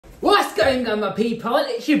What's going on, my people?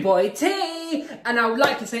 It's your boy T, and I would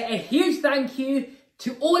like to say a huge thank you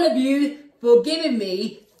to all of you for giving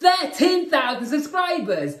me 13,000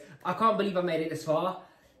 subscribers. I can't believe I made it this far.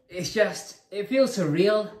 It's just, it feels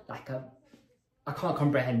surreal, I can't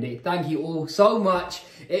comprehend it. Thank you all so much.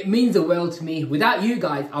 It means the world to me. Without you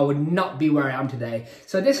guys, I would not be where I am today.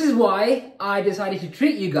 So this is why I decided to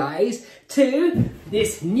treat you guys to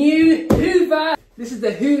this new Hoover. This is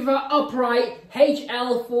the Hoover Upright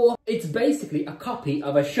HL4. It's basically a copy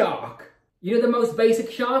of a shark. You know the most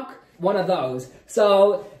basic shark? One of those.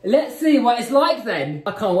 So let's see what it's like then.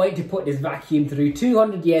 I can't wait to put this vacuum through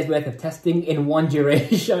 200 years worth of testing in one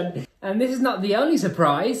duration. And this is not the only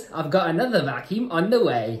surprise. I've got another vacuum on the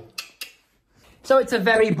way. So it's a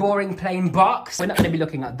very boring plain box. We're not going to be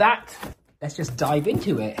looking at that. Let's just dive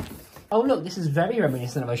into it. Oh look, this is very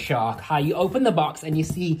reminiscent of a shark. How you open the box and you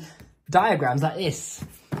see diagrams like this.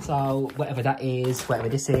 So whatever that is, whatever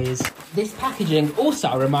this is. This packaging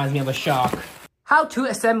also reminds me of a shark. How to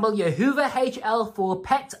assemble your Hoover HL4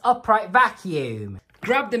 Pet Upright Vacuum.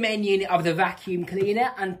 Grab the main unit of the vacuum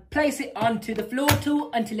cleaner and place it onto the floor tool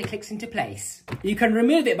until it clicks into place. You can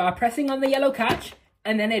remove it by pressing on the yellow catch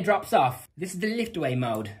and then it drops off. This is the lift away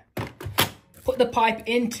mode. Put the pipe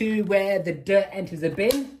into where the dirt enters the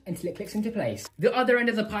bin until it clicks into place. The other end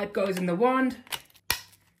of the pipe goes in the wand,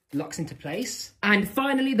 locks into place. And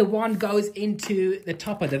finally the wand goes into the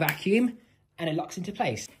top of the vacuum and it locks into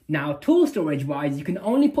place. Now, tool storage wise, you can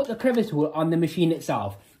only put the crevice tool on the machine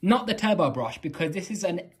itself, not the turbo brush, because this is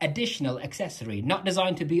an additional accessory, not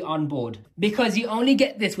designed to be on board, because you only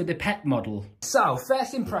get this with the pet model. So,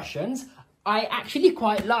 first impressions, I actually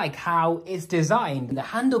quite like how it's designed. The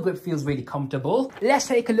handle grip feels really comfortable. Let's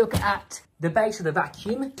take a look at the base of the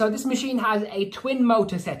vacuum. So this machine has a twin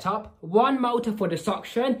motor setup, one motor for the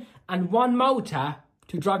suction and one motor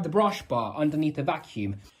to drive the brush bar underneath the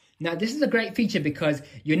vacuum. Now, this is a great feature because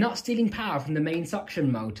you're not stealing power from the main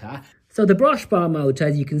suction motor. So the brush bar motor,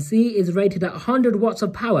 as you can see, is rated at 100 watts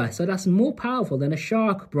of power. So that's more powerful than a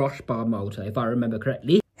shark brush bar motor, if I remember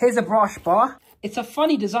correctly. Here's a brush bar. It's a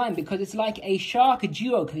funny design because it's like a shark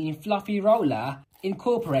duo clean fluffy roller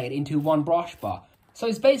incorporated into one brush bar. So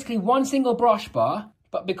it's basically one single brush bar,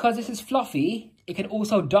 but because this is fluffy, it can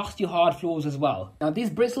also dust your hard floors as well. Now,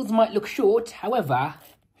 these bristles might look short, however,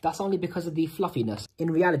 that's only because of the fluffiness. In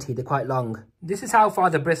reality, they're quite long. This is how far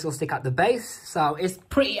the bristles stick at the base. So it's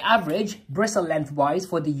pretty average bristle length wise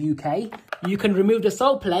for the UK. You can remove the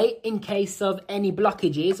sole plate in case of any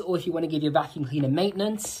blockages or if you want to give your vacuum cleaner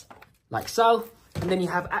maintenance, like so. And then you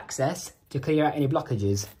have access to clear out any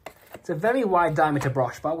blockages. It's a very wide diameter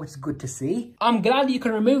brush bar, which is good to see. I'm glad you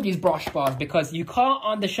can remove these brush bars because you can't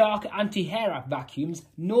on the Shark anti-hair wrap vacuums,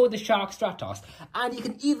 nor the Shark Stratos. And you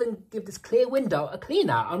can even give this clear window a clean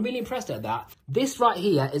out. I'm really impressed at that. This right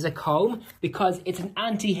here is a comb because it's an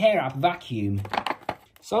anti-hair wrap vacuum.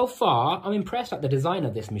 So far, I'm impressed at the design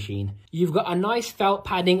of this machine. You've got a nice felt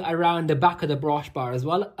padding around the back of the brush bar as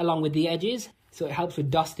well, along with the edges. So it helps with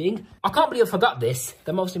dusting. I can't believe I forgot this,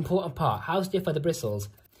 the most important part. How stiff are the bristles?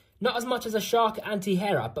 Not as much as a Shark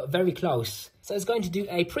anti-hair wrap, but very close. So it's going to do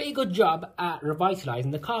a pretty good job at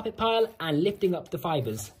revitalising the carpet pile and lifting up the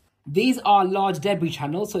fibres. These are large debris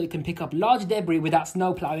channels, so you can pick up large debris without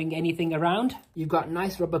snow ploughing anything around. You've got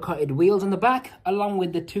nice rubber coated wheels on the back, along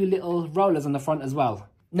with the two little rollers on the front as well.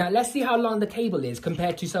 Now let's see how long the cable is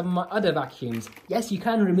compared to some of my other vacuums. Yes, you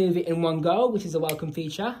can remove it in one go, which is a welcome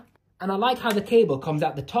feature. And I like how the cable comes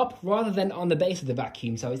out the top rather than on the base of the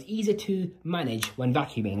vacuum, so it's easier to manage when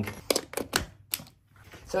vacuuming.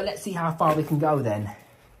 So let's see how far we can go then.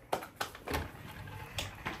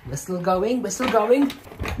 We're still going,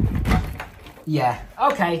 Yeah,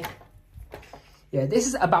 okay. Yeah, this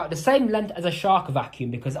is about the same length as a Shark vacuum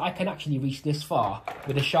because I can actually reach this far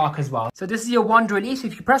with a Shark as well. So this is your wand release.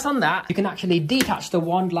 If you press on that, you can actually detach the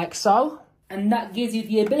wand like so. And that gives you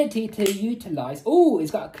the ability to utilise... Oh,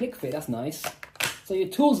 it's got a click fit, that's nice. So your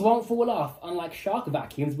tools won't fall off, unlike Shark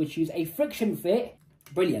vacuums, which use a friction fit.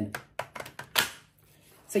 Brilliant.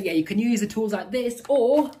 So yeah, you can use the tools like this,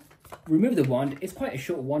 or remove the wand. It's quite a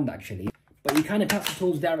short wand, actually. But you can attach the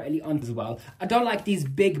tools directly on as well. I don't like these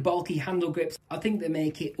big, bulky handle grips. I think they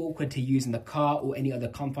make it awkward to use in the car or any other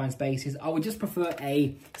confined spaces. I would just prefer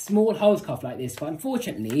a small hose cuff like this, but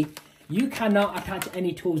unfortunately, you cannot attach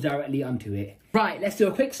any tools directly onto it. Right, let's do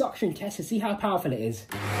a quick suction test to see how powerful it is.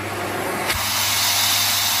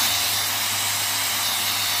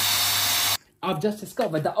 I've just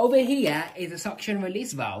discovered that over here is a suction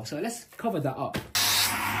release valve, so let's cover that up.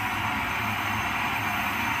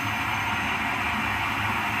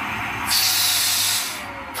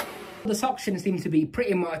 The suction seems to be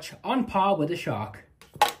pretty much on par with the Shark.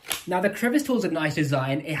 Now the crevice tool's a nice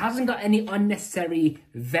design. It hasn't got any unnecessary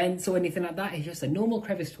vents or anything like that. It's just a normal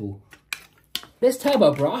crevice tool. This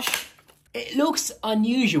turbo brush, it looks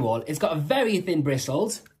unusual. It's got very thin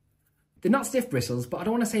bristles. They're not stiff bristles, but I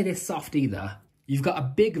don't want to say they're soft either. You've got a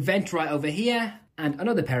big vent right over here and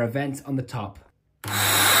another pair of vents on the top.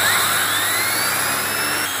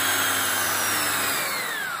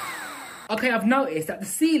 Okay, I've noticed that the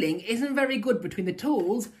sealing isn't very good between the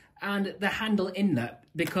tools and the handle inlet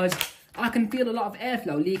because I can feel a lot of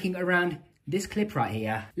airflow leaking around this clip right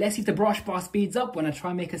here. Let's see if the brush bar speeds up when I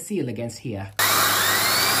try and make a seal against here.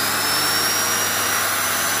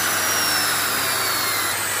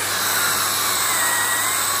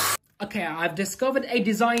 Okay, I've discovered a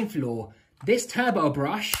design flaw. This turbo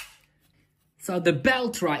brush, so the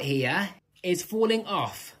belt right here is falling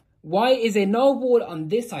off. Why is there no wall on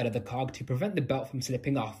this side of the cog to prevent the belt from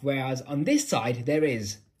slipping off, whereas on this side there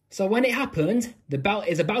is? So when it happens, the belt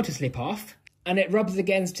is about to slip off and it rubs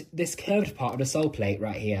against this curved part of the sole plate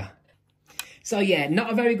right here. So yeah,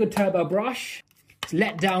 not a very good turbo brush. It's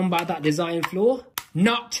let down by that design flaw.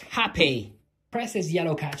 Not happy. Press this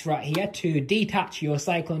yellow catch right here to detach your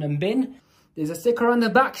cyclone and bin. There's a sticker on the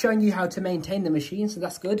back showing you how to maintain the machine, so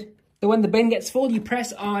that's good. So when the bin gets full, you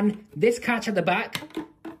press on this catch at the back.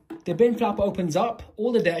 The bin flap opens up,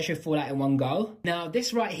 all the dirt should fall out in one go. Now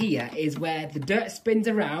this right here is where the dirt spins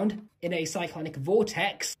around in a cyclonic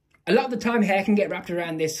vortex. A lot of the time hair can get wrapped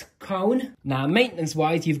around this cone. Now maintenance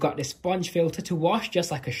wise, you've got this sponge filter to wash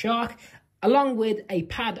just like a shark, along with a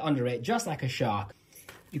pad under it just like a shark.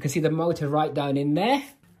 You can see the motor right down in there.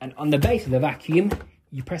 And on the base of the vacuum,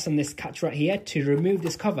 you press on this catch right here to remove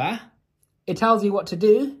this cover. It tells you what to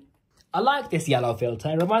do. I like this yellow filter,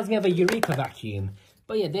 it reminds me of a Eureka vacuum.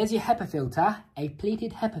 But yeah, there's your HEPA filter, a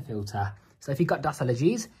pleated HEPA filter. So if you've got dust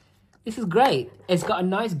allergies, this is great. It's got a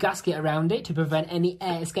nice gasket around it to prevent any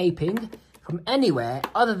air escaping from anywhere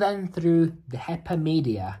other than through the HEPA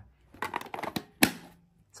media.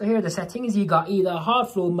 So here are the settings. You got either hard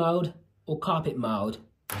floor mode or carpet mode.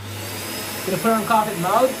 Gonna put it on carpet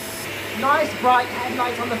mode. Nice bright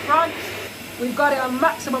headlights on the front. We've got it on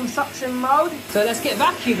maximum suction mode. So let's get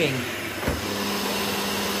vacuuming.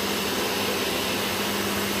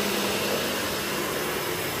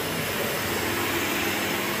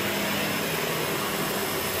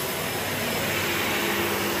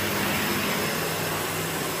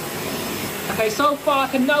 Okay, so far I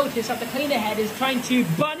can notice that the cleaner head is trying to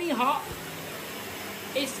bunny hop.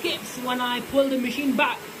 It skips when I pull the machine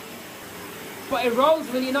back, but it rolls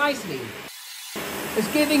really nicely.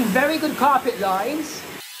 It's giving very good carpet lines.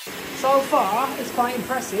 So far, it's quite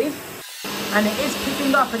impressive. And it is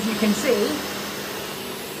picking up, as you can see.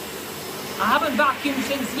 I haven't vacuumed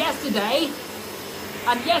since yesterday.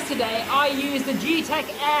 And yesterday, I used the G-Tech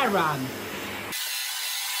Air Ram.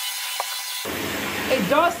 It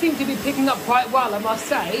does seem to be picking up quite well, I must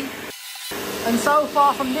say. And so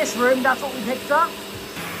far from this room, that's what we picked up.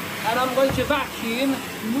 And I'm going to vacuum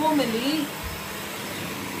normally.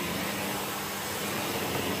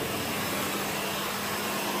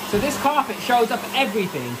 So this carpet shows up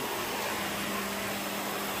everything.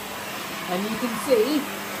 And you can see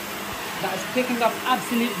that it's picking up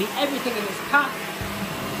absolutely everything in its path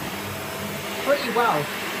pretty well.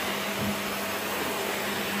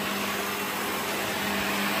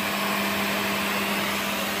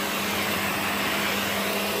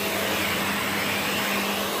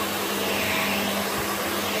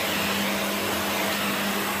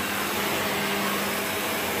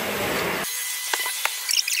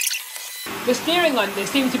 The steering on this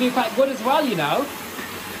seems to be quite good as well, you know.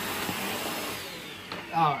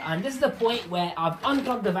 Oh, and this is the point where I've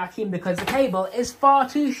unplugged the vacuum because the cable is far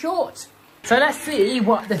too short. So let's see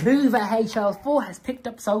what the Hoover HL4 has picked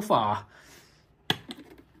up so far.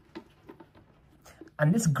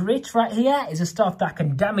 And this grit right here is the stuff that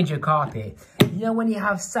can damage your carpet. You know when you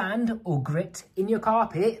have sand or grit in your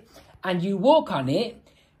carpet and you walk on it,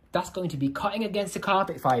 that's going to be cutting against the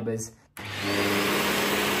carpet fibres.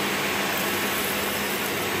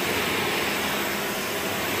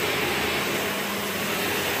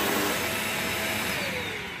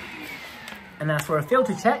 And as for a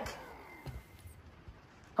filter check,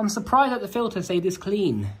 I'm surprised that the filters say this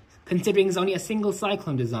clean, considering it's only a single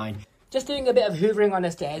cyclone design. Just doing a bit of hoovering on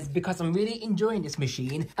the stairs because I'm really enjoying this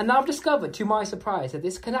machine. And now I've discovered, to my surprise, that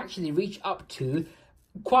this can actually reach up to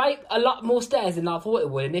quite a lot more stairs than I thought it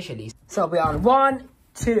would initially. So we're on 1,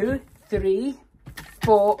 2, 3,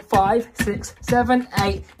 4, 5, 6, 7,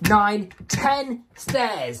 8, 9, 10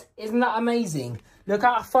 stairs. Isn't that amazing? Look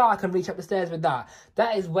how far I can reach up the stairs with that.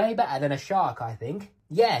 That is way better than a shark, I think.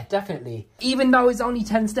 Yeah, definitely. Even though it's only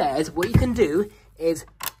 10 stairs, what you can do is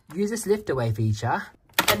use this lift away feature,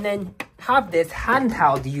 and then have this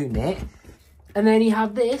handheld unit, and then you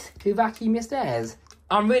have this to vacuum your stairs.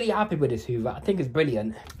 I'm really happy with this Hoover. I think it's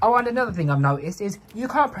brilliant. Oh, and another thing I've noticed is you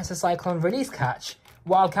can't press the cyclone release catch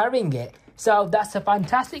while carrying it. So that's a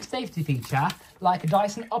fantastic safety feature, like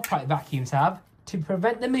Dyson upright vacuums have, to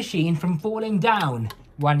prevent the machine from falling down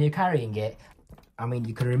when you're carrying it. I mean,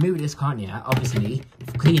 you can remove this, can't you? Obviously,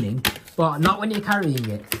 for cleaning, but not when you're carrying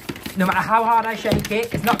it. No matter how hard I shake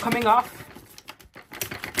it, it's not coming off.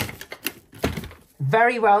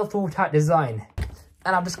 Very well thought out design.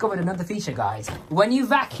 And I've discovered another feature, guys. When you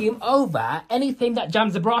vacuum over anything that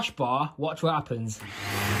jams the brush bar, watch what happens.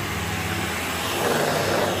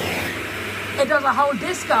 It does a whole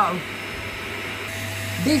disco.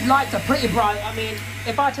 These lights are pretty bright. I mean,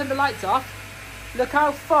 if I turn the lights off, look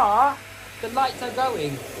how far the lights are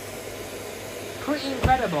going. Pretty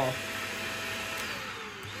incredible.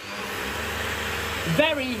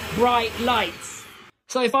 Very bright lights.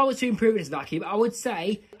 So if I was to improve this vacuum, I would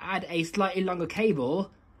say add a slightly longer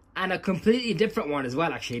cable and a completely different one as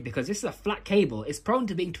well, actually, because this is a flat cable. It's prone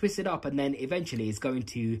to being twisted up and then eventually it's going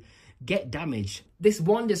to get damaged. This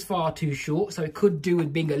wand is far too short, so it could do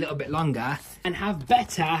with being a little bit longer and have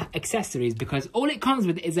better accessories, because all it comes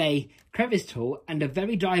with is a crevice tool and a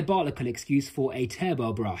very diabolical excuse for a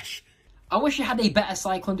turbo brush. I wish it had a better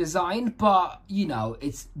cyclone design, but you know,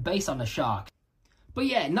 it's based on a shark. But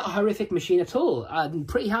yeah, not a horrific machine at all. I'm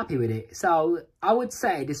pretty happy with it. So I would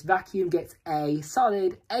say this vacuum gets a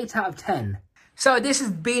solid 8 out of 10. So this has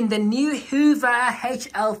been the new Hoover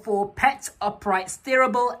HL4 Pets Upright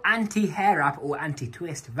Steerable Anti-Hair Wrap or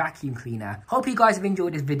Anti-Twist Vacuum Cleaner. Hope you guys have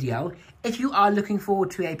enjoyed this video. If you are looking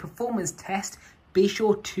forward to a performance test, be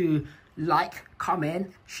sure to like,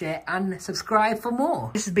 comment, share and subscribe for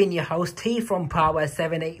more. This has been your host T from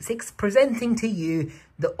Power786 presenting to you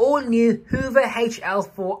the all-new Hoover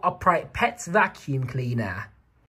HL4 Upright Pets Vacuum Cleaner.